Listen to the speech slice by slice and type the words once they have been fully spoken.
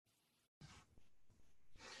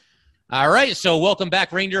All right, so welcome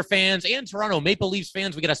back, Reindeer fans and Toronto Maple Leafs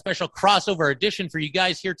fans. We got a special crossover edition for you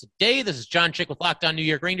guys here today. This is John Chick with Locked On New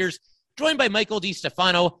York Rangers, joined by Michael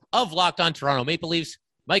DiStefano of Locked On Toronto Maple Leafs.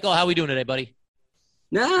 Michael, how are we doing today, buddy?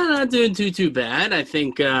 No, not doing too bad. I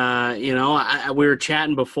think we were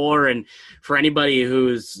chatting before, and for anybody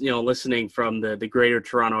who's listening from the greater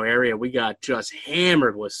Toronto area, we got just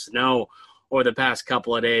hammered with snow over the past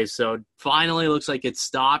couple of days. So finally, looks like it's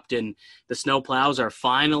stopped, and the snow plows are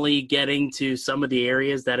finally getting to some of the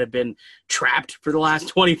areas that have been trapped for the last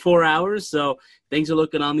 24 hours. So things are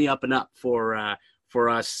looking on the up and up for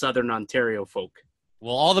us Southern Ontario folk.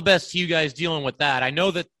 Well, all the best to you guys dealing with that. I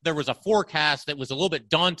know that there was a forecast that was a little bit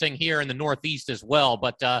daunting here in the Northeast as well,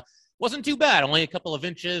 but wasn't too bad. Only a couple of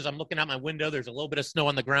inches. I'm looking out my window. There's a little bit of snow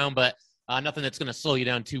on the ground, but nothing that's going to slow you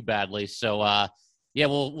down too badly. So, yeah,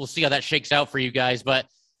 we'll see how that shakes out for you guys. But,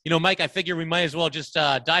 Mike, I figure we might as well just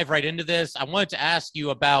dive right into this. I wanted to ask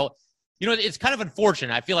you about, it's kind of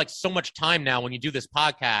unfortunate. I feel like so much time now when you do this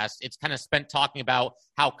podcast, it's kind of spent talking about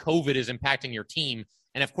how COVID is impacting your team.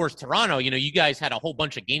 And, of course, Toronto, you guys had a whole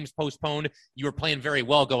bunch of games postponed. You were playing very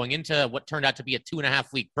well going into what turned out to be a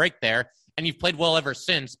 2.5-week break there, and you've played well ever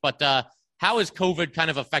since. But how has COVID kind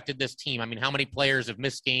of affected this team? I mean, how many players have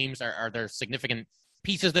missed games? Are there significant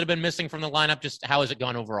pieces that have been missing from the lineup? Just how has it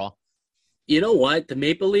gone overall? You know what? The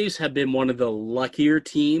Maple Leafs have been one of the luckier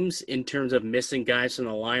teams in terms of missing guys from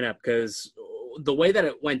the lineup, because the way that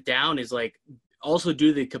it went down is also due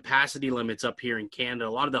to the capacity limits up here in Canada. A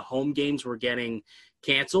lot of the home games were getting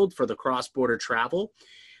canceled for the cross-border travel.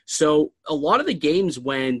 So a lot of the games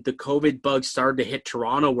when the COVID bug started to hit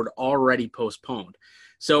Toronto were already postponed.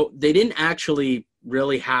 So they didn't actually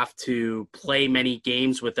really have to play many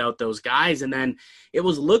games without those guys. And then it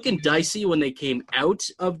was looking dicey when they came out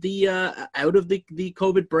of the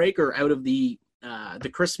COVID break, or out of the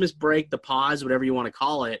Christmas break, the pause, whatever you want to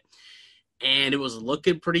call it. And it was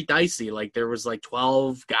looking pretty dicey. There was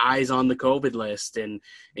 12 guys on the COVID list, and,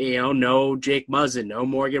 no Jake Muzzin, no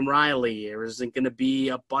Morgan Riley. There wasn't going to be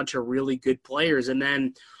a bunch of really good players. And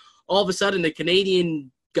then all of a sudden the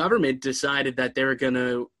Canadian government decided that they were going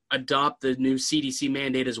to adopt the new CDC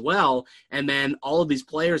mandate as well. And then all of these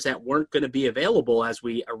players that weren't going to be available, as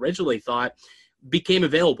we originally thought, became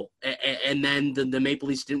available. And then the Maple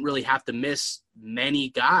Leafs didn't really have to miss many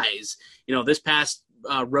guys. This past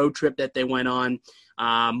road trip that they went on,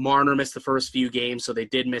 Marner missed the first few games, so they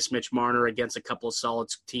did miss Mitch Marner against a couple of solid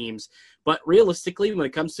teams. But realistically, when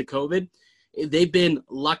it comes to COVID, they've been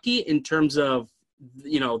lucky in terms of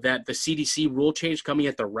that the CDC rule change coming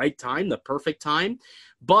at the right time, the perfect time.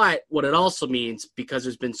 But what it also means, because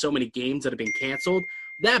there's been so many games that have been canceled,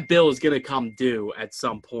 that bill is going to come due at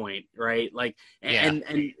some point, right? And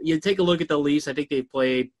you take a look at the Leafs. I think they've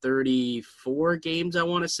played 34 games, I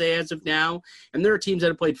want to say, as of now. And there are teams that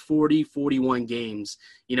have played 40, 41 games,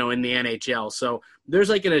 in the NHL. So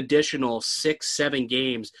there's an additional 6-7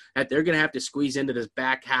 games that they're going to have to squeeze into this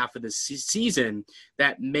back half of the season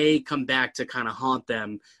that may come back to kind of haunt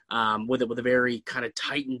them with a very kind of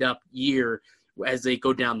tightened up year as they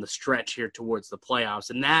go down the stretch here towards the playoffs.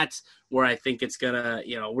 And that's where I think it's going to,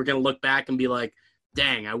 we're going to look back and be like,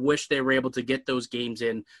 dang, I wish they were able to get those games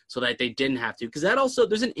in so that they didn't have to. Because that also,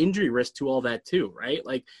 there's an injury risk to all that too, right?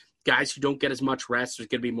 Guys who don't get as much rest, there's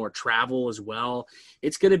going to be more travel as well.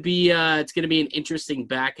 It's going to be an interesting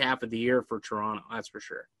back half of the year for Toronto, that's for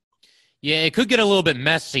sure. Yeah, it could get a little bit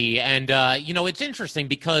messy. And, it's interesting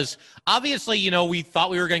because obviously, we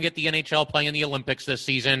thought we were going to get the NHL playing in the Olympics this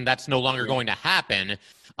season. That's no longer going to happen.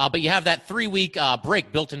 But you have that 3-week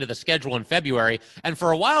break built into the schedule in February. And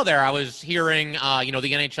for a while there, I was hearing, the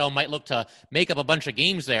NHL might look to make up a bunch of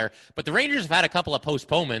games there. But the Rangers have had a couple of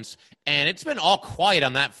postponements, and it's been all quiet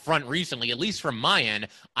on that front recently, at least from my end.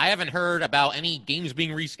 I haven't heard about any games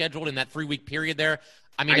being rescheduled in that 3-week period there.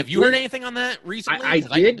 I mean, have you heard anything on that recently? I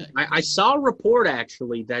did. I saw a report,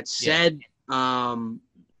 actually, that said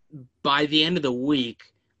by the end of the week,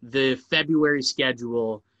 the February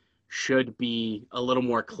schedule should be a little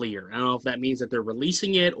more clear. I don't know if that means that they're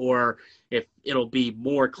releasing it or if it'll be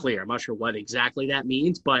more clear. I'm not sure what exactly that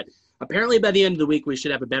means, but apparently by the end of the week, we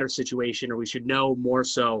should have a better situation, or we should know more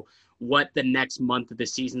so what the next month of the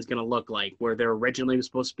season is going to look like, where there originally was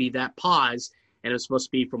supposed to be that pause. And it was supposed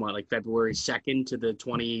to be from February 2nd to the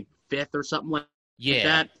 25th or something like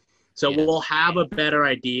that. So we'll have a better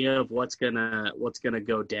idea of what's gonna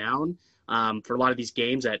go down for a lot of these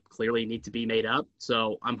games that clearly need to be made up.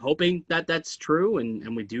 So I'm hoping that that's true,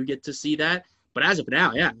 and we do get to see that. But as of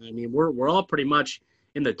now, I mean, we're all pretty much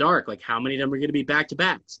in the dark. How many of them are going to be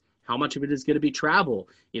back-to-backs? How much of it is going to be travel?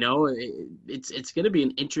 It's going to be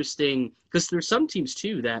an interesting, because there's some teams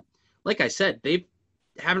too that, like I said, they've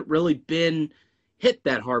haven't really been hit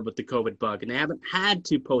that hard with the COVID bug, and they haven't had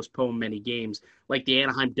to postpone many games like the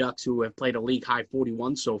Anaheim Ducks, who have played a league high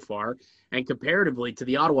 41 so far, and comparatively to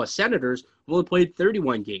the Ottawa Senators, who only played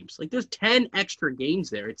 31 games. Like, there's 10 extra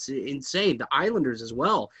games there. It's insane. The Islanders as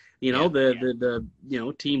well. The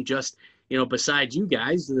team just, besides you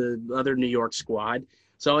guys, the other New York squad.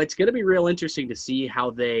 So it's going to be real interesting to see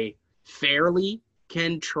how they fairly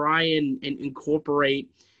can try and incorporate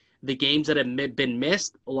the games that have been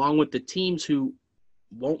missed, along with the teams who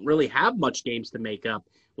won't really have much games to make up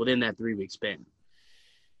within that 3-week span.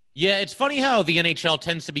 Yeah, it's funny how the NHL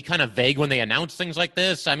tends to be kind of vague when they announce things like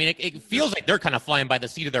this. I mean, it feels like they're kind of flying by the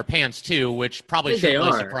seat of their pants too, which probably shouldn't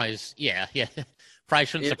really surprise. Yeah, probably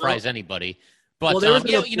shouldn't surprise anybody. But with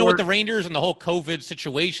the Rangers and the whole COVID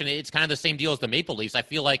situation, it's kind of the same deal as the Maple Leafs. I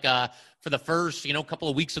feel like for the first couple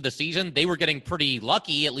of weeks of the season, they were getting pretty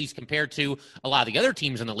lucky, at least compared to a lot of the other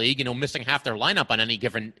teams in the league. Missing half their lineup on any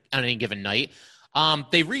given night.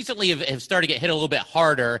 They recently have started to get hit a little bit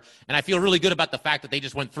harder, and I feel really good about the fact that they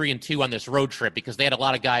just went 3-2 on this road trip because they had a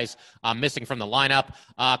lot of guys missing from the lineup.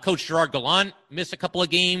 Coach Gerard Gallant missed a couple of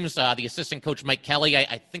games. The assistant coach Mike Kelly,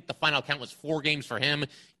 I think the final count was 4 games for him.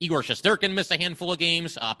 Igor Shesterkin missed a handful of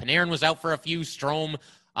games. Panarin was out for a few. Strome,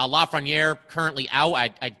 Lafreniere currently out.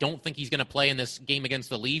 I don't think he's going to play in this game against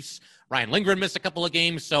the Leafs. Ryan Lindgren missed a couple of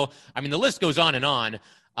games. So, I mean, the list goes on and on.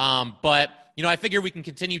 But I figure we can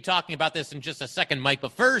continue talking about this in just a second, Mike.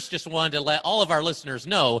 But first, just wanted to let all of our listeners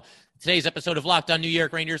know today's episode of Locked On New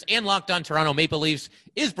York Rangers and Locked On Toronto Maple Leafs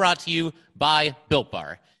is brought to you by Built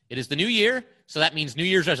Bar. It is the new year, so that means New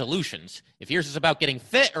Year's resolutions. If yours is about getting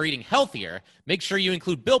fit or eating healthier, make sure you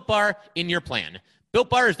include Built Bar in your plan.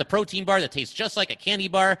 Built Bar is the protein bar that tastes just like a candy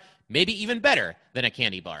bar, maybe even better than a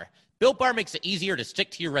candy bar. Built Bar makes it easier to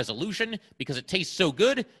stick to your resolution because it tastes so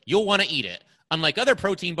good, you'll want to eat it. Unlike other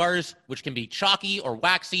protein bars, which can be chalky or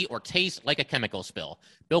waxy or taste like a chemical spill.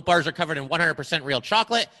 Built Bars are covered in 100% real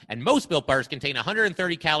chocolate, and most Built Bars contain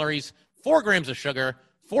 130 calories, 4 grams of sugar,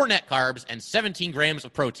 4 net carbs, and 17 grams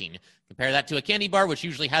of protein. Compare that to a candy bar, which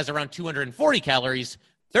usually has around 240 calories,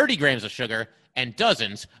 30 grams of sugar, and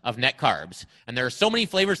dozens of net carbs. And there are so many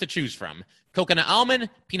flavors to choose from. Coconut almond,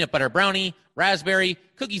 peanut butter brownie, raspberry,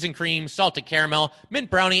 cookies and cream, salted caramel, mint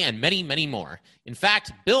brownie, and many, many more. In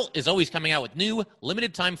fact, Built is always coming out with new,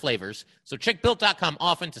 limited-time flavors, so check Built.com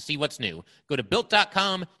often to see what's new. Go to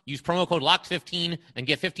Built.com, use promo code LOCKED15, and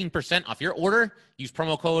get 15% off your order. Use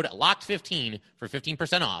promo code LOCKED15 for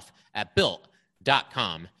 15% off at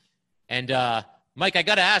Built.com. And, Mike, I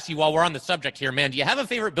got to ask you while we're on the subject here, man, do you have a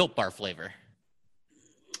favorite Built Bar flavor?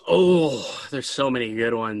 Oh, there's so many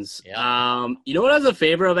good ones. Yeah. You know what I was a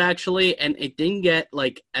favorite of, actually, and it didn't get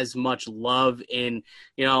as much love in,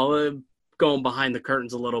 going behind the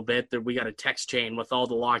curtains a little bit. That we got a text chain with all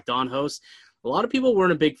the Locked On hosts. A lot of people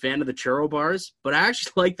weren't a big fan of the churro bars, but I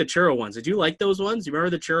actually like the churro ones. Did you like those ones? You remember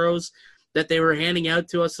the churros that they were handing out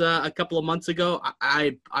to us a couple of months ago?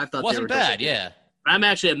 I thought wasn't they were bad. Yeah. I'm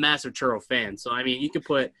actually a massive churro fan, so I mean, you could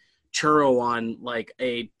put churro on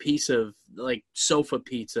a piece of sofa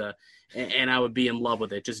pizza and I would be in love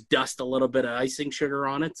with it. Just dust a little bit of icing sugar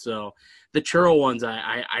on it. So the churro ones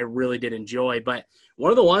I really did enjoy, but one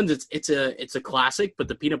of the ones it's a classic, but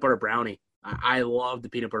the peanut butter brownie, I love the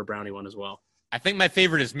peanut butter brownie one as well. I think my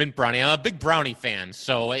favorite is mint brownie. I'm a big brownie fan,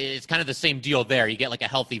 so it's kind of the same deal there. You get a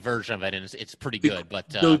healthy version of it, and it's pretty good. But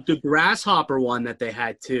the grasshopper one that they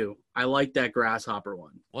had too, I like that grasshopper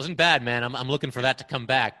one. Wasn't bad, man. I'm looking for that to come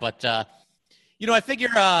back. But I figure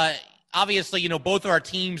obviously both of our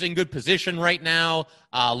teams in good position right now,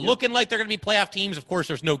 looking like they're going to be playoff teams. Of course,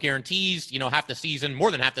 there's no guarantees. Half the season, more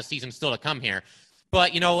than half the season, still to come here.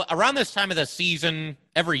 But, around this time of the season,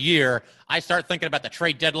 every year, I start thinking about the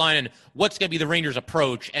trade deadline and what's going to be the Rangers'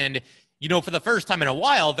 approach. And, for the first time in a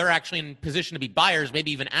while, they're actually in position to be buyers, maybe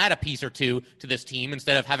even add a piece or two to this team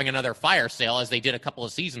instead of having another fire sale as they did a couple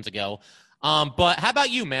of seasons ago. But how about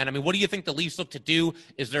you, man? I mean, what do you think the Leafs look to do?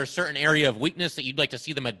 Is there a certain area of weakness that you'd like to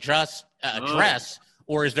see them address?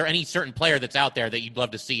 Or is there any certain player that's out there that you'd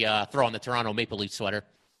love to see throw on the Toronto Maple Leafs sweater?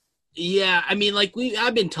 Yeah, I mean,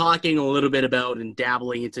 I've been talking a little bit about and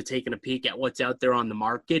dabbling into taking a peek at what's out there on the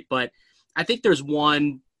market, but I think there's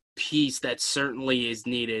one piece that certainly is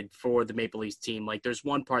needed for the Maple Leafs team. There's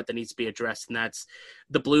one part that needs to be addressed, and that's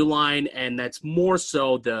the blue line, and that's more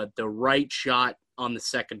so the right shot on the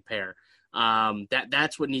second pair.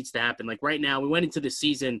 That's what needs to happen. Right now, we went into the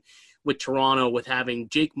season with Toronto with having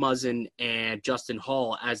Jake Muzzin and Justin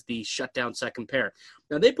Hall as the shutdown second pair.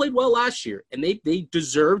 Now, they played well last year, and they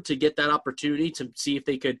deserved to get that opportunity to see if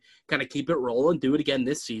they could kind of keep it rolling, do it again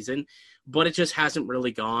this season, but it just hasn't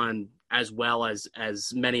really gone as well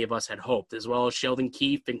as many of us had hoped, as well as Sheldon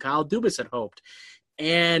Keefe and Kyle Dubas had hoped.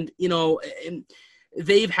 And, and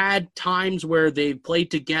they've had times where they've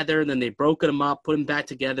played together and then they've broken them up, put them back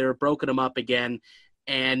together, broken them up again.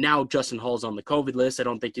 And now Justin Hall's on the COVID list. I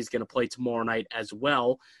don't think he's going to play tomorrow night as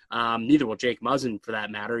well. Neither will Jake Muzzin, for that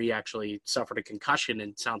matter. He actually suffered a concussion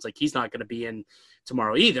and sounds like he's not going to be in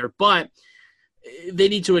tomorrow either. But they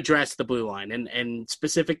need to address the blue line and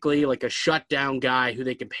specifically like a shutdown guy who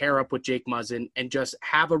they can pair up with Jake Muzzin and just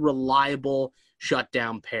have a reliable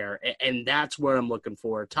shutdown pair. And that's what I'm looking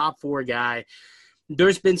for. A top 4 guy.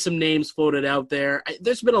 There's been some names floated out there.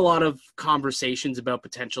 There's been a lot of conversations about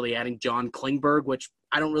potentially adding John Klingberg, which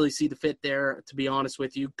I don't really see the fit there, to be honest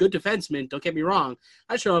with you. Good defenseman, don't get me wrong.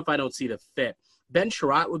 I just don't know if I don't see the fit. Ben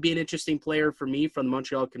Chiarot would be an interesting player for me from the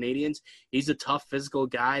Montreal Canadiens. He's a tough physical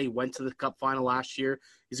guy. He went to the Cup final last year.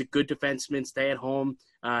 He's a good defenseman, stay at home,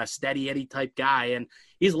 steady Eddie type guy. And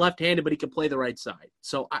he's left-handed, but he can play the right side.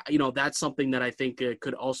 So, that's something that I think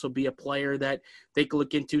could also be a player that they could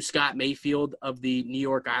look into. Scott Mayfield of the New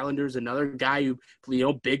York Islanders, another guy who,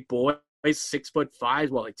 big boy.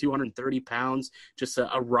 6'5", like 230 pounds, just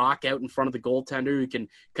a rock out in front of the goaltender who can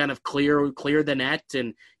kind of clear the net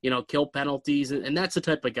and, kill penalties. And that's the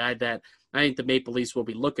type of guy that I think the Maple Leafs will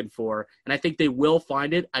be looking for. And I think they will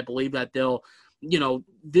find it. I believe that they'll,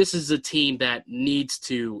 this is a team that needs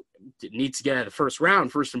to get out of the first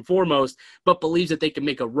round, first and foremost, but believes that they can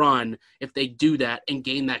make a run if they do that and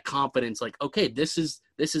gain that confidence. Like, okay, this is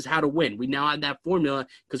how to win. We now have that formula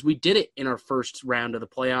because we did it in our first round of the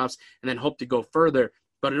playoffs and then hope to go further.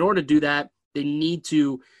 But in order to do that,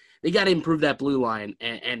 they got to improve that blue line.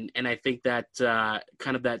 And I think that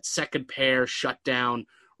kind of that second pair shutdown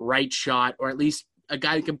right shot, or at least a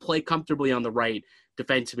guy who can play comfortably on the right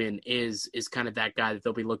defenseman is kind of that guy that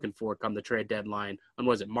they'll be looking for come the trade deadline on,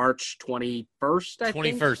 was it March 21st?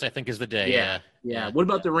 21st, I think is the day. Yeah. What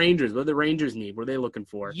about the Rangers? What do the Rangers need? What are they looking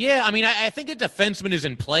for? Yeah, I mean, I think a defenseman is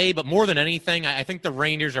in play, but more than anything, I think the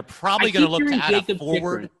Rangers are probably going to look to add a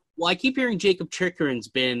forward. Well, I keep hearing Jacob Chikrin's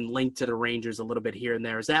been linked to the Rangers a little bit here and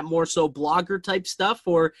there. Is that more so blogger type stuff,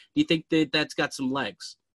 or do you think that's got some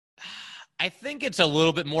legs? I think it's a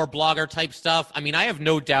little bit more blogger type stuff. I mean, I have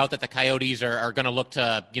no doubt that the Coyotes are going to look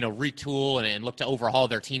to, retool and look to overhaul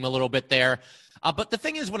their team a little bit there. But the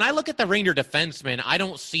thing is, when I look at the Ranger defensemen, I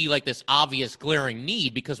don't see like this obvious glaring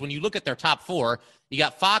need, because when you look at their top 4, you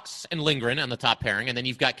got Fox and Lindgren on the top pairing, and then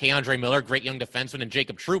you've got K'Andre Miller, great young defenseman, and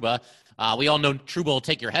Jacob Trouba. We all know Trouba will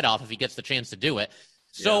take your head off if he gets the chance to do it.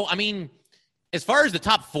 So, I mean, as far as the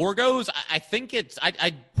top 4 goes, I think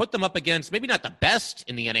I'd put them up against maybe not the best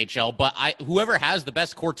in the NHL, but whoever has the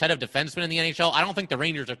best quartet of defensemen in the NHL, I don't think the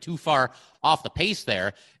Rangers are too far off the pace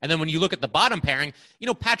there. And then when you look at the bottom pairing,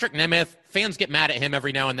 Patrick Nemeth, fans get mad at him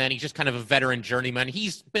every now and then. He's just kind of a veteran journeyman.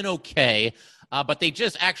 He's been okay, but they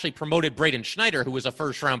just actually promoted Braden Schneider, who was a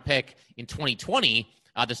first-round pick in 2020,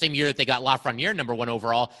 the same year that they got Lafreniere number 1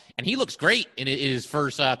 overall, and he looks great in his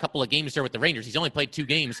first couple of games there with the Rangers. He's only played 2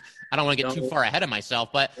 games. I don't want to get too far ahead of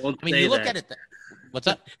myself, but I mean, you look at it. What's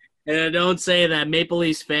up? And don't say that. Maple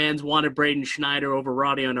Leafs fans wanted Braden Schneider over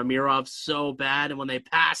Rodion Amirov so bad, and when they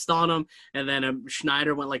passed on him, and then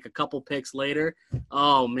Schneider went like a couple picks later.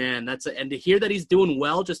 Oh man, and to hear that he's doing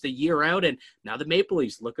well just a year out, and now the Maple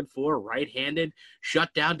Leafs looking for a right-handed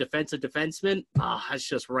shutdown defensive defenseman. Oh, that's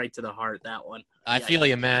just right to the heart, that one. I feel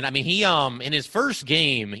you, man. I mean, he in his first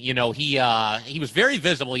game, he was very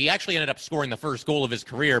visible. He actually ended up scoring the first goal of his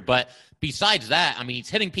career, but besides that, I mean, he's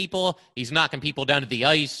hitting people, he's knocking people down to the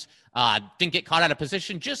ice. Didn't get caught out of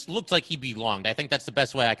position, just looked like he belonged. I think that's the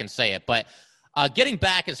best way I can say it. But getting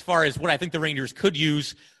back as far as what I think the Rangers could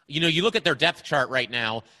use, you look at their depth chart right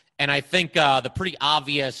now, and I think the pretty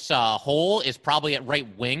obvious hole is probably at right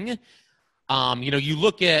wing. You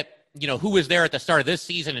look at, who was there at the start of this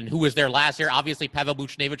season and who was there last year. Obviously, Pavel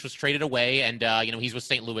Buchnevich was traded away, and, he's with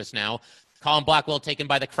St. Louis now. Colin Blackwell taken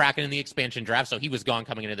by the Kraken in the expansion draft, so he was gone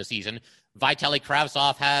coming into the season. Vitaly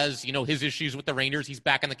Kravtsov has, his issues with the Rangers. He's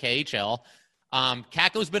back in the KHL.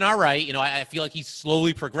 Kakko's been all right. I feel like he's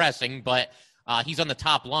slowly progressing, but he's on the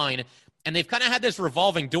top line. And they've kind of had this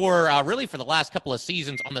revolving door really for the last couple of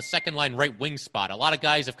seasons on the second line right wing spot. A lot of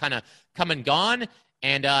guys have kind of come and gone,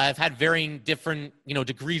 and have had varying different,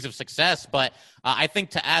 degrees of success. But I think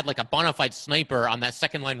to add like a bona fide sniper on that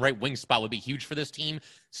second line right wing spot would be huge for this team.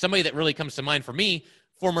 Somebody that really comes to mind for me,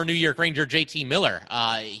 former New York Ranger JT Miller.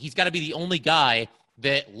 He's got to be the only guy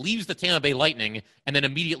that leaves the Tampa Bay Lightning and then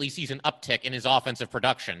immediately sees an uptick in his offensive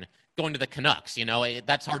production going to the Canucks.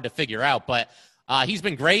 That's hard to figure out. But he's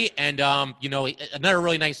been great. And, another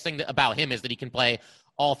really nice thing about him is that he can play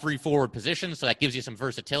all 3 forward positions. So that gives you some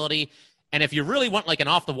versatility. And if you really want like an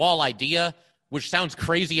off-the-wall idea, which sounds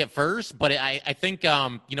crazy at first, but I think,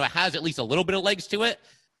 it has at least a little bit of legs to it,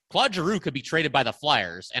 Claude Giroux could be traded by the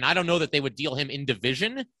Flyers. And I don't know that they would deal him in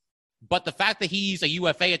division, but the fact that he's a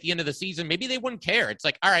UFA at the end of the season, maybe they wouldn't care. It's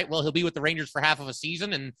like, all right, well, he'll be with the Rangers for half of a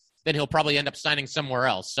season, and then he'll probably end up signing somewhere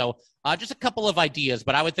else. So just a couple of ideas,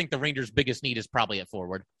 but I would think the Rangers' biggest need is probably at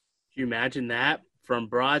forward. Can you imagine that? From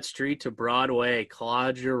Broad Street to Broadway,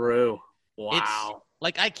 Claude Giroux. Wow.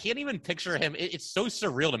 Like, I can't even picture him. It's so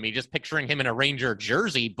surreal to me just picturing him in a Ranger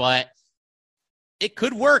jersey, but it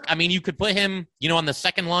could work. I mean, you could put him, on the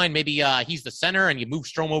second line. Maybe he's the center, and you move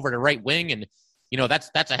Strome over to right wing, and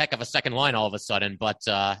that's a heck of a second line all of a sudden. But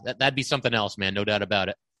that'd be something else, man. No doubt about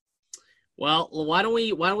it. Well, why don't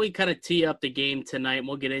we kind of tee up the game tonight, and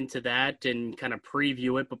we'll get into that and kind of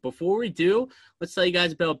preview it. But before we do, let's tell you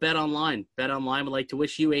guys about BetOnline. BetOnline would like to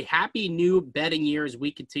wish you a happy new betting year as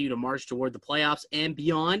we continue to march toward the playoffs and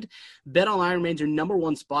beyond. BetOnline remains your number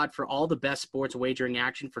one spot for all the best sports wagering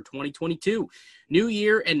action for 2022. New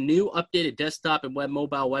year and new updated desktop and web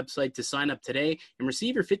mobile website to sign up today and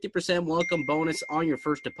receive your 50% welcome bonus on your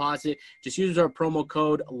first deposit. Just use our promo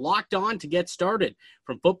code LOCKEDON to get started.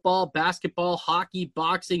 From football, basketball, hockey,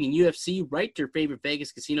 boxing, and UFC, right to your favorite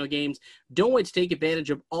Vegas casino games. Don't wait to take advantage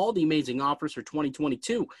of all the amazing offers for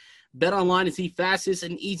 2022. BetOnline is the fastest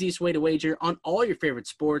and easiest way to wager on all your favorite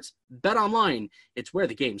sports. BetOnline, it's where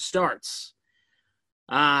the game starts.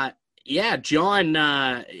 Yeah,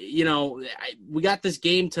 John, we got this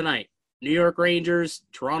game tonight. New York Rangers,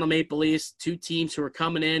 Toronto Maple Leafs, two teams who are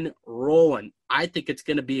coming in rolling. I think it's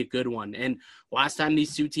going to be a good one. And last time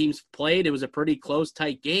these two teams played, it was a pretty close,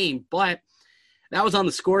 tight game, but that was on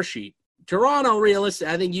the score sheet. Toronto, realistic,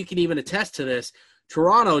 I think you can even attest to this.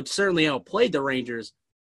 Toronto certainly outplayed the Rangers.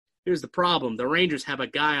 Here's the problem. The Rangers have a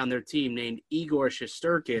guy on their team named Igor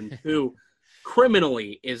Shesterkin who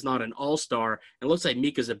criminally is not an all-star. And looks like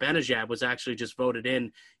Mika Zibanejad was actually just voted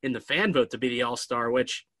in the fan vote to be the all-star,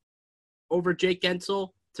 which over Jake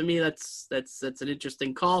Gensel, to me, that's an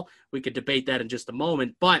interesting call. We could debate that in just a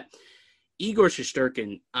moment. But Igor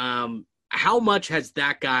Shesterkin, how much has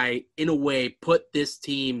that guy, in a way, put this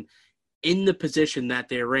team in the position that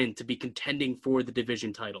they're in to be contending for the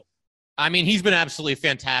division title? I mean, he's been absolutely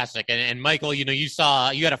fantastic. And Michael, you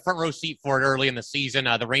had a front row seat for it early in the season.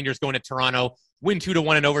 The Rangers going to Toronto, win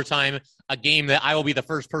 2-1 in overtime, a game that I will be the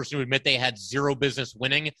first person to admit they had zero business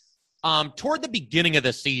winning. Toward the beginning of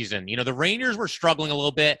the season, the Rangers were struggling a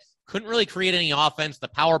little bit, couldn't really create any offense. The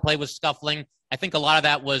power play was scuffling. I think a lot of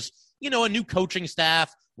that was, a new coaching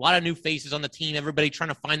staff, a lot of new faces on the team, everybody trying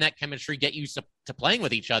to find that chemistry, get used to playing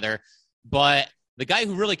with each other. But the guy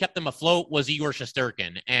who really kept them afloat was Igor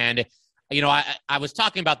Shesterkin. And, I was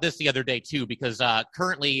talking about this the other day, too, because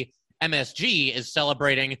currently MSG is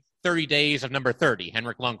celebrating 30 days of number 30,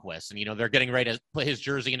 Henrik Lundqvist. And, they're getting ready to put his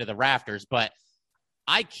jersey into the rafters. But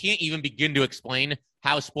I can't even begin to explain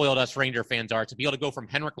how spoiled us Ranger fans are to be able to go from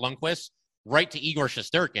Henrik Lundqvist right to Igor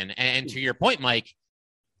Shesterkin. And to your point, Mike,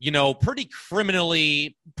 pretty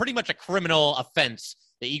much a criminal offense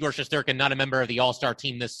that Igor Shesterkin, not a member of the All-Star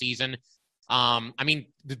team this season.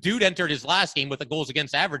 The dude entered his last game with a goals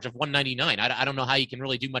against average of 199. I don't know how you can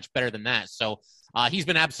really do much better than that. So he's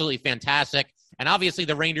been absolutely fantastic. And obviously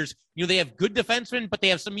the Rangers, they have good defensemen, but they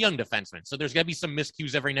have some young defensemen. So there's going to be some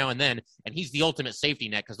miscues every now and then. And he's the ultimate safety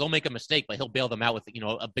net because they'll make a mistake, but he'll bail them out with,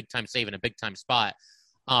 a big-time save in a big-time spot.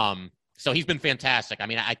 So he's been fantastic. I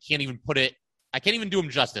mean, I can't even do him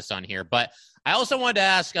justice on here. But I also wanted to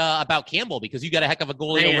ask about Campbell because you got a heck of a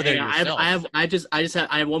goalie over there yourself.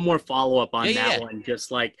 I have one more follow-up on that one. Just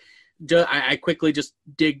like I quickly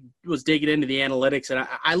was digging into the analytics, and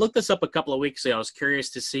I looked this up a couple of weeks ago. I was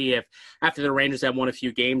curious to see if after the Rangers had won a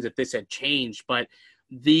few games, if this had changed. But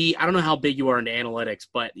I don't know how big you are into analytics,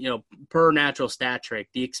 but per natural stat trick,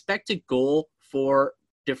 the expected goal for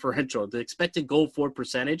differential, the expected goal for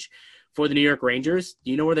percentage for the New York Rangers,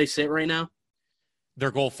 do you know where they sit right now?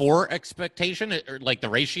 Their goal for expectation, or like the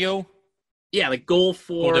ratio? Yeah, the goal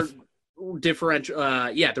for differential.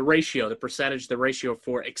 The ratio, the percentage, the ratio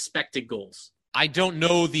for expected goals. I don't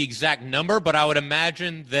know the exact number, but I would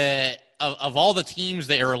imagine that of all the teams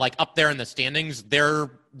that are like up there in the standings, their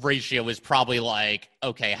ratio is probably like,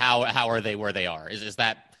 okay, how are they where they are? Is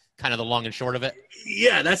that kind of the long and short of it?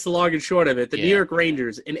 Yeah, that's the long and short of it. The New York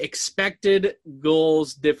Rangers, in expected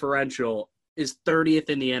goals differential, is 30th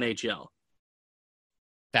in the NHL.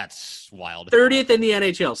 That's wild. 30th in the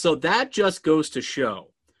NHL. So that just goes to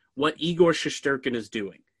show what Igor Shesterkin is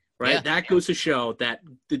doing, right? Yeah. That goes to show that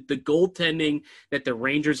the goaltending that the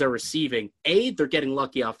Rangers are receiving, they're getting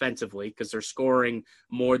lucky offensively because they're scoring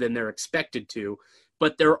more than they're expected to.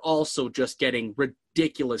 but they're also just getting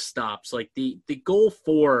ridiculous stops. Like the goal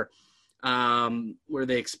for where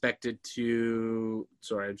they expected to,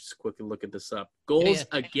 sorry, I'm just quickly looking this up. Goals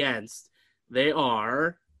against, they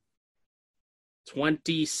are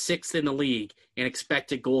 26th in the league in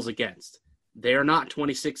expected goals against. They are not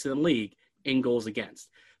 26th in the league in goals against.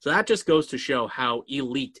 So that just goes to show how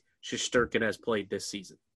elite Shesterkin has played this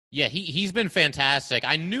season. Yeah, he's been fantastic.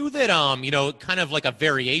 I knew that, kind of like a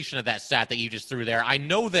variation of that stat that you just threw there. I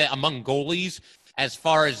know that among goalies, as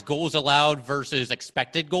far as goals allowed versus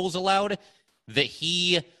expected goals allowed, that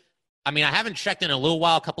I haven't checked in a little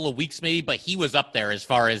while, a couple of weeks maybe, but he was up there as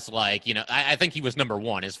far as I think he was number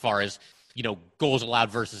one as far as, goals allowed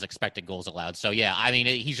versus expected goals allowed. So yeah,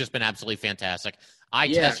 he's just been absolutely fantastic.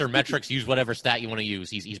 Tests or metrics, use whatever stat you want to use.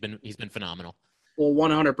 He's been phenomenal. Well,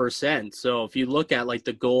 100%. So if you look at like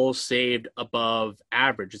the goals saved above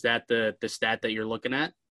average, is that the stat that you're looking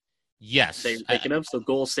at? Yes. That you're thinking of? So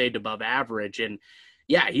goals saved above average. And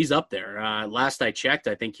yeah, he's up there. Last I checked,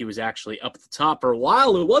 I think he was actually up at the top. For a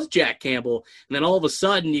while, it was Jack Campbell. And then all of a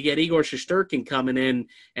sudden, you get Igor Shesterkin coming in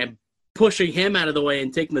and pushing him out of the way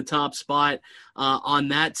and taking the top spot on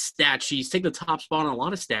that stat sheet. He's taking the top spot on a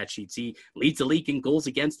lot of stat sheets. He leads the league in goals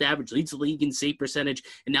against average, leads the league in save percentage,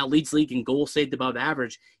 and now leads the league in goals saved above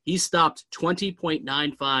average. He's stopped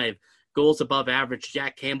 20.95 goals above average.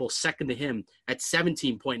 Jack Campbell second to him at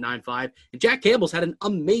 17.95. And Jack Campbell's had an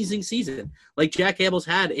amazing season. Like Jack Campbell's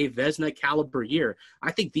had a Vezina caliber year.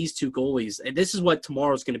 I think these two goalies, and this is what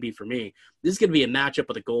tomorrow's going to be for me. This is going to be a matchup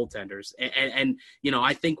of the goaltenders. And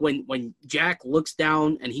I think when Jack looks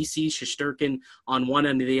down and he sees Shesterkin on one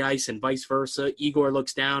end of the ice and vice versa, Igor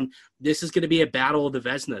looks down, this is going to be a battle of the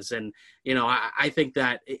Vezinas. And, I think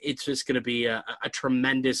that it's just going to be a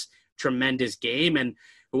tremendous game. And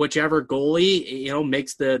whichever goalie,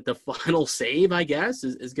 makes the final save, I guess,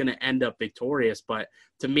 is going to end up victorious. But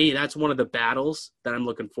to me, that's one of the battles that I'm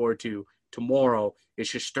looking forward to tomorrow is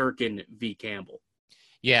Shesterkin v. Campbell.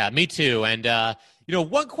 Yeah, me too. And,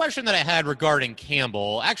 one question that I had regarding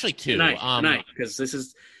Campbell, actually two. Tonight, because this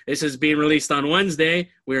is being released on Wednesday.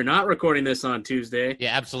 We're not recording this on Tuesday.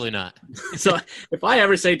 Yeah, absolutely not. So if I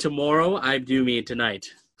ever say tomorrow, I do mean tonight.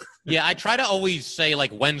 Yeah, I try to always say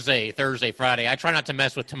like Wednesday, Thursday, Friday. I try not to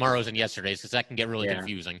mess with tomorrows and yesterdays because that can get really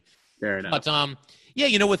confusing. Fair enough. But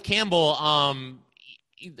with Campbell,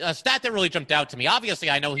 a stat that really jumped out to me.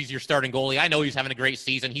 Obviously, I know he's your starting goalie. I know he's having a great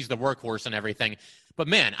season. He's the workhorse and everything. But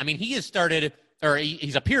man, he has started, or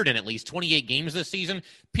he's appeared in at least 28 games this season.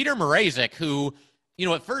 Peter Mrazek, who,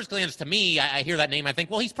 at first glance to me, I hear that name. I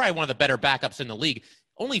think, well, he's probably one of the better backups in the league.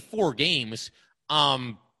 Only 4 games.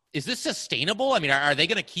 Is this sustainable? Are they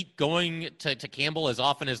going to keep going to Campbell as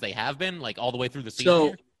often as they have been, like all the way through the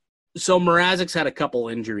season? So Mrazek's had a couple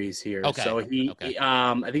injuries here. Okay. So I think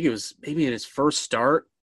it was maybe in his first start,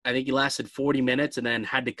 I think he lasted 40 minutes and then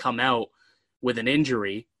had to come out with an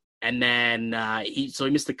injury. And then he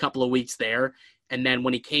missed a couple of weeks there. And then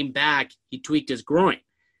when he came back, he tweaked his groin,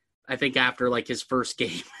 I think after like his first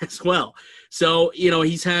game as well. So,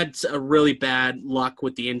 he's had a really bad luck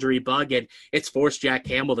with the injury bug, and it's forced Jack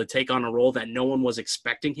Campbell to take on a role that no one was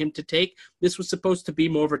expecting him to take. This was supposed to be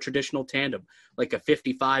more of a traditional tandem, like a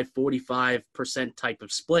 55-45% type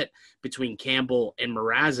of split between Campbell and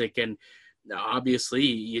Mrazek. And obviously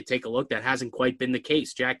you take a look, that hasn't quite been the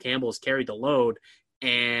case. Jack Campbell has carried the load.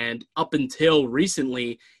 And up until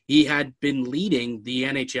recently, he had been leading the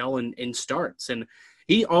NHL in starts. And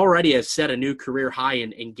he already has set a new career high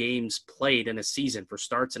in games played in a season for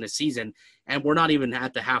starts in a season. And we're not even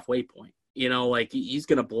at the halfway point. He's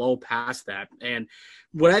going to blow past that. And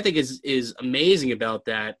what I think is amazing about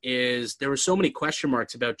that is there were so many question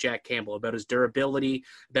marks about Jack Campbell, about his durability,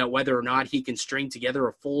 about whether or not he can string together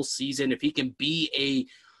a full season, if he can be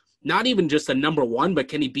not even just a number one, but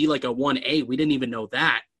can he be like a 1A? We didn't even know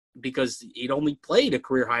that because he'd only played a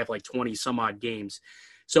career high of like 20 some odd games.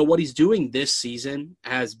 So what he's doing this season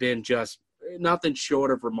has been just nothing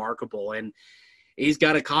short of remarkable. And he's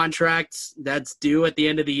got a contract that's due at the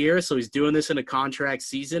end of the year. So he's doing this in a contract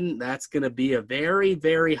season. That's going to be a very,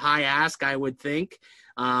 very high ask, I would think.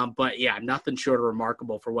 But yeah, nothing short of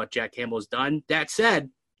remarkable for what Jack Campbell has done. That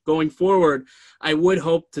said, going forward, I would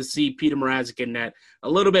hope to see Peter Mrazek in net a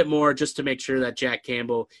little bit more just to make sure that Jack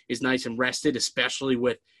Campbell is nice and rested, especially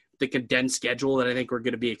with the condensed schedule that I think we're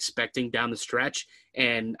going to be expecting down the stretch.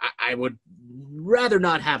 And I would rather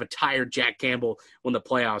not have a tired Jack Campbell when the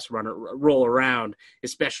playoffs roll around,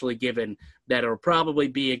 especially given that it'll probably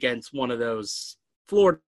be against one of those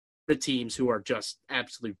Florida teams who are just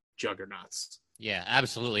absolute juggernauts. Yeah,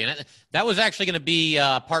 absolutely. And that was actually going to be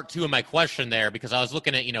part two of my question there, because I was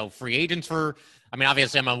looking at, free agents for, I mean,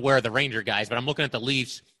 obviously I'm aware of the Ranger guys, but I'm looking at the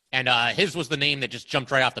Leafs, and his was the name that just jumped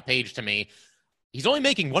right off the page to me. He's only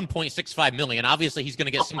making $1.65 million. Obviously he's going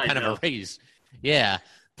to get some kind of a raise. Yeah.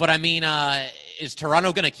 But I mean, is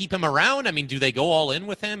Toronto going to keep him around? I mean, do they go all in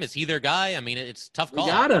with him? Is he their guy? I mean, it's a tough call.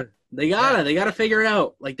 They gotta figure it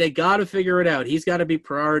out. Like, they gotta figure it out. He's got to be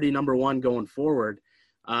priority number one going forward.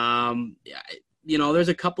 There's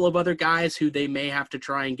a couple of other guys who they may have to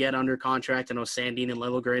try and get under contract. I know Sandin and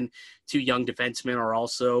Liljegren, two young defensemen, are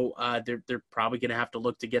also they're probably going to have to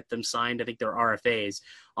look to get them signed. I think they're RFAs.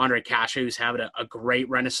 Andre Kasha, who's having a great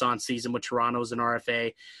renaissance season with Toronto, as an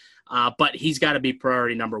RFA, but he's got to be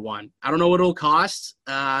priority number one. I don't know what it'll cost.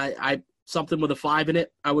 Something with a 5 in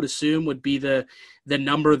it, I would assume, would be the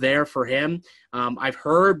number there for him. I've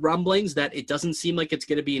heard rumblings that it doesn't seem like it's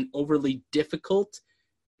going to be an overly difficult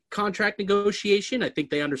contract negotiation. I think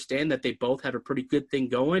they understand that they both have a pretty good thing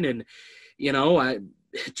going. And,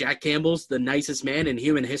 Jack Campbell's the nicest man in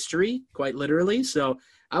human history, quite literally. So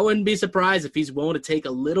I wouldn't be surprised if he's willing to take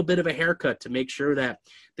a little bit of a haircut to make sure that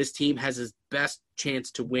this team has his best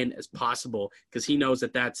chance to win as possible, because he knows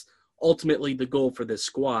that that's ultimately the goal for this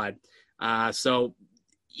squad. So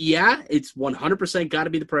yeah, it's 100% got to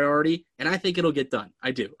be the priority, and I think it'll get done.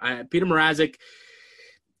 I do. Peter Mrazek,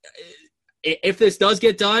 if this does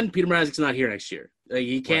get done, Peter Mrazek's not here next year.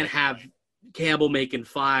 He can't have Campbell making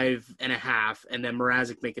 5.5 and then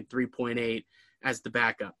Mrazek making 3.8 as the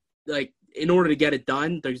backup. Like, in order to get it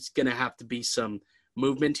done, there's going to have to be some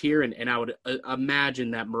movement here, and I would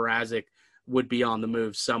imagine that Mrazek would be on the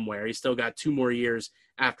move somewhere. He's still got 2 more years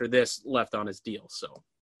after this left on his deal, so.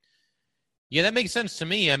 Yeah, that makes sense to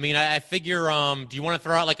me. I mean, I figure, do you want to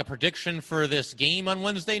throw out like a prediction for this game on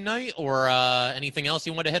Wednesday night, or anything else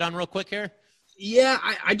you want to hit on real quick here? Yeah,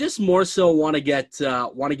 I just more so want to get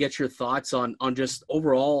your thoughts on just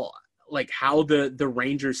overall, like, how the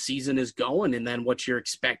Rangers season is going, and then what you're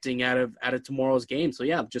expecting out of tomorrow's game. So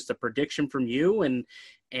yeah, just a prediction from you, and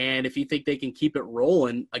if you think they can keep it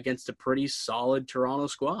rolling against a pretty solid Toronto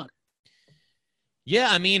squad. Yeah,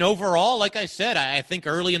 I mean, overall, like I said, I think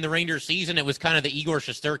early in the Rangers season, it was kind of the Igor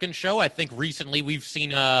Shesterkin show. I think recently we've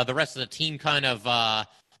seen the rest of the team kind of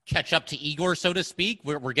catch up to Igor, so to speak.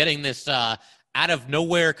 We're getting this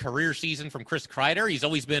out-of-nowhere career season from Chris Kreider. He's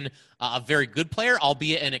always been a very good player,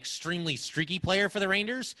 albeit an extremely streaky player for the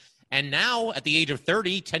Rangers. And now, at the age of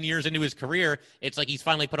 30, 10 years into his career, it's like he's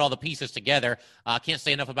finally put all the pieces together. Can't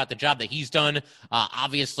say enough about the job that he's done.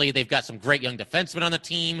 Obviously, they've got some great young defensemen on the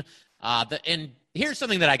team. And here's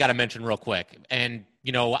something that I got to mention real quick. And,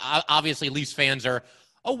 obviously Leafs fans are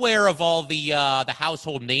aware of all the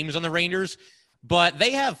household names on the Rangers, but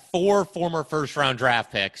they have 4 former first-round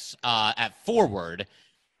draft picks at forward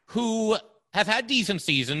who have had decent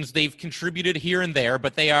seasons. They've contributed here and there,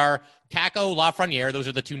 but they are Kakko, Lafreniere. Those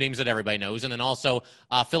are the 2 names that everybody knows. And then also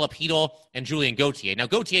Philip Chytil and Julien Gauthier. Now,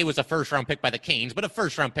 Gauthier was a first-round pick by the Canes, but a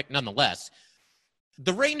first-round pick nonetheless.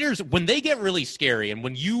 The Rangers, when they get really scary and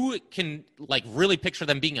when you can really picture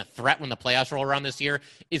them being a threat when the playoffs roll around this year,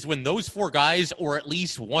 is when those 4 guys, or at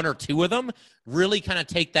least 1 or 2 of them, really kind of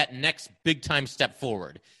take that next big time step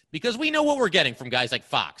forward. Because we know what we're getting from guys like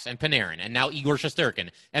Fox and Panarin and now Igor Shesterkin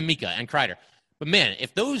and Mika and Kreider. But man,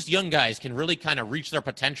 if those young guys can really kind of reach their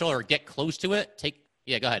potential or get close to it,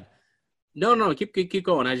 go ahead. No, keep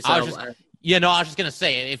going. I was just gonna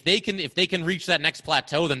say, if they can reach that next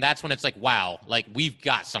plateau, then that's when it's like, wow, like we've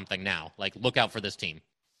got something now. Like, look out for this team.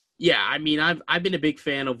 Yeah, I mean, I've been a big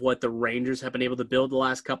fan of what the Rangers have been able to build the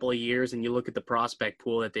last couple of years, and you look at the prospect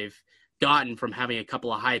pool that they've gotten from having a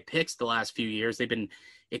couple of high picks the last few years. They've been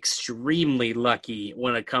extremely lucky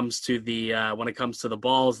when it comes to the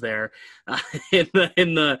balls there in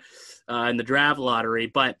the draft lottery.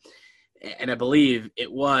 But I believe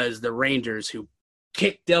it was the Rangers who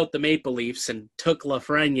kicked out the Maple Leafs and took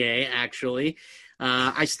Lafreniere, actually.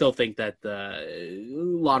 I still think that the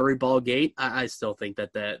lottery ball gate, I still think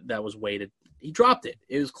that was weighted. He dropped it.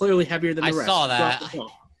 It was clearly heavier than the rest. I saw that.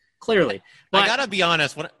 Clearly. But I got to be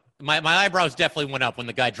honest, my eyebrows definitely went up when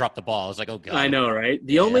the guy dropped the ball. I was like, oh, God. I know, right?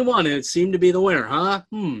 The only one, and it seemed to be the winner, huh?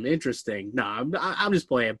 Interesting. No, I'm just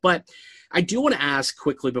playing. But I do want to ask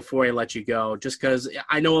quickly before I let you go, just because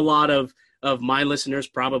I know a lot of my listeners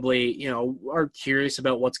probably, are curious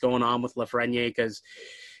about what's going on with Lafreniere, because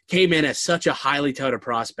came in as such a highly touted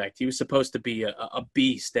prospect. He was supposed to be a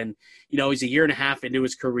beast. And, he's a year and a half into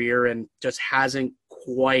his career and just hasn't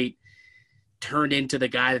quite turned into the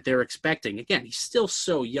guy that they're expecting. Again, he's still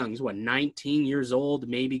so young. He's 19 years old,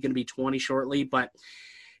 maybe going to be 20 shortly, but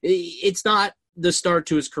it's not the start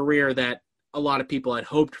to his career that a lot of people had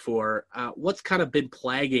hoped for. What's kind of been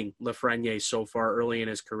plaguing Lafreniere so far early in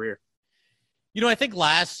his career? I think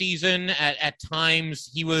last season at times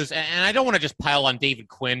he was, and I don't want to just pile on David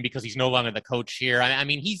Quinn because he's no longer the coach here. I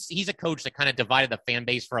mean, he's a coach that kind of divided the fan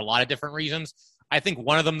base for a lot of different reasons. I think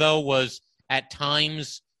one of them, though, was at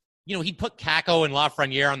times, he put Kakko and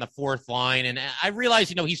Lafreniere on the fourth line. And I realize,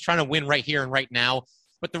 he's trying to win right here and right now.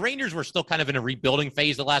 But the Rangers were still kind of in a rebuilding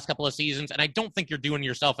phase the last couple of seasons. And I don't think you're doing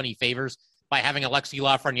yourself any favors by having Alexis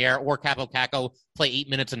Lafreniere or Kaapo Kakko play 8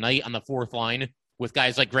 minutes a night on the fourth line with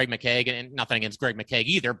guys like Greg McKegg, and nothing against Greg McKegg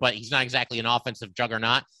either, but he's not exactly an offensive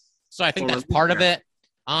juggernaut. So I think that's part of it.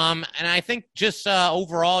 And I think just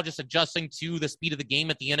overall, just adjusting to the speed of the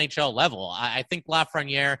game at the NHL level. I think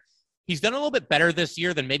Lafreniere, he's done a little bit better this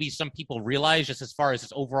year than maybe some people realize just as far as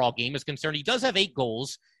his overall game is concerned. He does have 8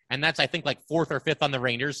 goals, and that's, I think, like 4th or 5th on the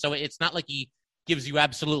Rangers. So it's not like he gives you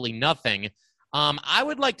absolutely nothing. I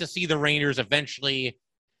would like to see the Rangers eventually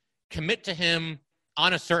commit to him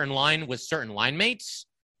on a certain line with certain line mates.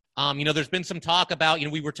 There's been some talk about,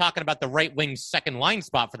 we were talking about the right wing second line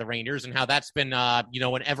spot for the Rangers and how that's been,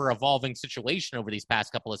 an ever evolving situation over these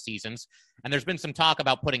past couple of seasons. And there's been some talk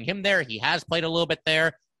about putting him there. He has played a little bit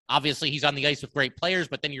there. Obviously he's on the ice with great players,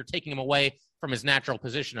 but then you're taking him away from his natural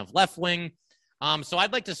position of left wing. So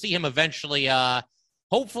I'd like to see him eventually,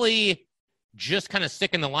 hopefully just kind of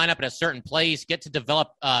stick in the lineup at a certain place, get to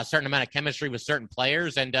develop a certain amount of chemistry with certain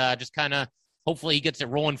players, and just kind of hopefully he gets it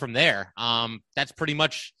rolling from there. That's pretty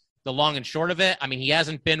much the long and short of it. I mean, he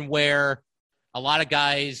hasn't been where a lot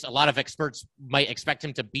of experts might expect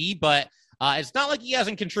him to be, but it's not like he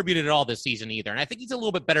hasn't contributed at all this season either. And I think he's a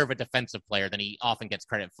little bit better of a defensive player than he often gets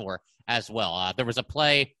credit for as well. There was a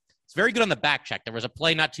play, it's very good on the back check. There was a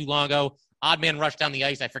play not too long ago, odd man rushed down the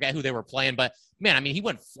ice. I forget who they were playing, but man, I mean, he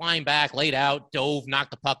went flying back, laid out, dove,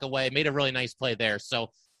 knocked the puck away, made a really nice play there.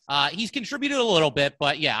 So he's contributed a little bit,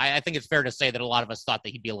 but yeah, I think it's fair to say that a lot of us thought that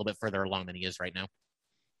he'd be a little bit further along than he is right now.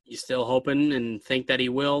 You still hoping and think that he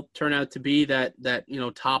will turn out to be that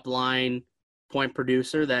top line point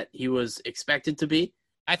producer that he was expected to be?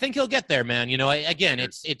 I think he'll get there, man. Again,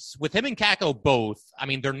 it's with him and Kakko both. I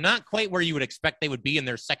mean, they're not quite where you would expect they would be in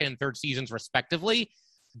their second and third seasons respectively,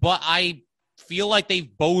 but I feel like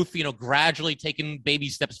they've both, gradually taken baby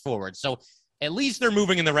steps forward. So at least they're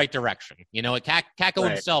moving in the right direction. Kakko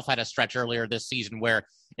himself had a stretch earlier this season where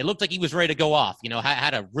it looked like he was ready to go off.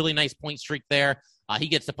 Had a really nice point streak there. He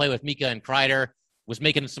gets to play with Mika and Kreider, was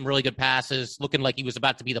making some really good passes, looking like he was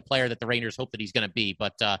about to be the player that the Rangers hope that he's going to be.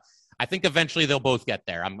 But I think eventually they'll both get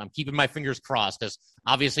there. I'm keeping my fingers crossed because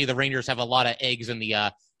obviously the Rangers have a lot of eggs in the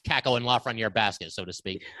Kakko and Lafreniere basket, so to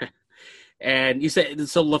speak. And you said,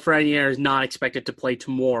 so Lafreniere is not expected to play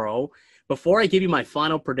tomorrow. Before I give you my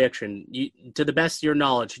final prediction, to the best of your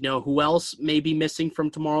knowledge, who else may be missing from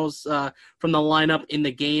tomorrow's from the lineup in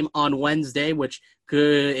the game on Wednesday, which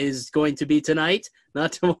is going to be tonight,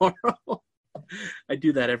 not tomorrow. I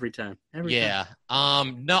do that every time. Yeah.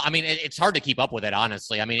 No, I mean, it's hard to keep up with it,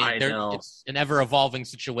 honestly. I mean, it's an ever-evolving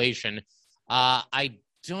situation. I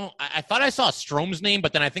thought I saw Strome's name,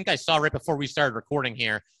 but then I think I saw right before we started recording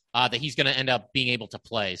here that he's going to end up being able to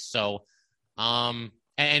play. So,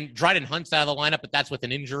 and Dryden Hunt's out of the lineup, but that's with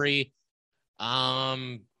an injury.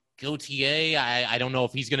 Gauthier, I don't know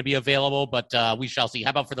if he's going to be available, but we shall see.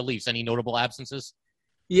 How about for the Leafs? Any notable absences?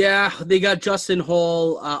 Yeah, they got Justin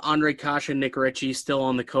Holl, Andre Kasha, Nick Ritchie still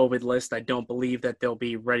on the COVID list. I don't believe that they'll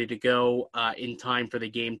be ready to go in time for the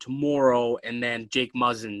game tomorrow. And then Jake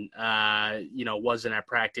Muzzin, wasn't at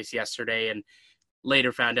practice yesterday and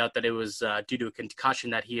later found out that it was due to a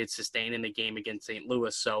concussion that he had sustained in the game against St.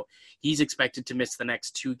 Louis. So he's expected to miss the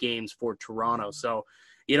next 2 games for Toronto. So,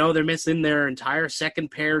 they're missing their entire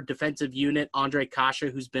second pair defensive unit, Andre Kasha,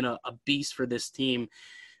 who's been a beast for this team.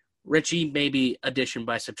 Ritchie, maybe addition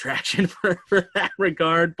by subtraction for that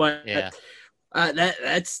regard, but yeah.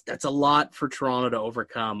 That's a lot for Toronto to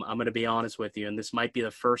overcome. I'm going to be honest with you, and this might be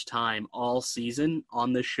the first time all season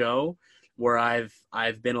on the show where I've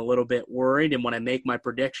been a little bit worried. And when I make my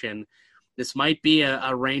prediction, this might be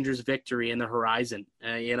a Rangers victory in the horizon.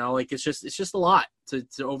 It's just a lot to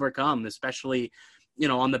overcome, especially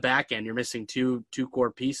on the back end. You're missing two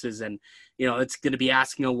core pieces, and it's going to be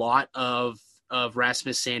asking a lot of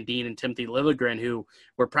Rasmus Sandin and Timothy Liljegren, who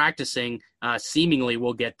were practicing, seemingly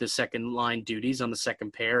will get the second line duties on the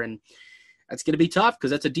second pair. And that's going to be tough because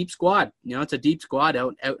that's a deep squad. It's a deep squad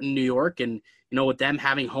out in New York. And, with them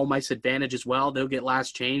having home ice advantage as well, they'll get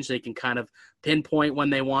last change. They can kind of pinpoint when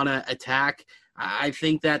they want to attack. I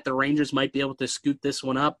think that the Rangers might be able to scoot this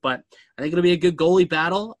one up, but I think it'll be a good goalie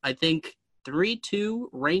battle. I think 3-2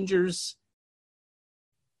 Rangers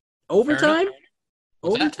overtime.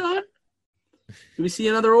 Do we see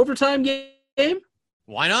another overtime game?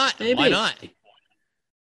 Why not? Maybe. Why not?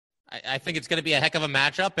 I think it's going to be a heck of a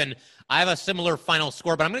matchup, and I have a similar final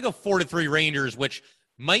score, but I'm going to go 4-3 Rangers, which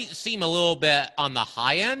might seem a little bit on the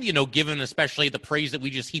high end, given especially the praise that we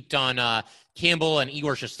just heaped on Campbell and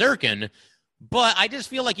Igor Shesterkin. But I just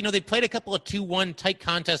feel like, they played a couple of 2-1 tight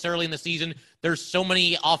contests early in the season. There's so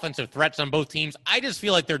many offensive threats on both teams. I just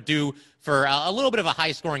feel like they're due for a little bit of a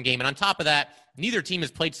high-scoring game. And on top of that, neither team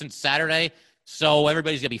has played since Saturday, so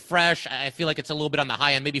everybody's going to be fresh. I feel like it's a little bit on the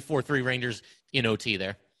high end, maybe 4-3 Rangers in OT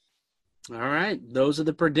there. All right, those are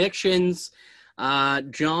the predictions.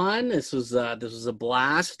 John, this was a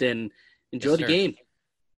blast, and enjoy the game.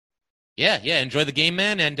 Yeah, enjoy the game,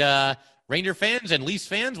 man. And Ranger fans and Leafs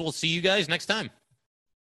fans, we'll see you guys next time.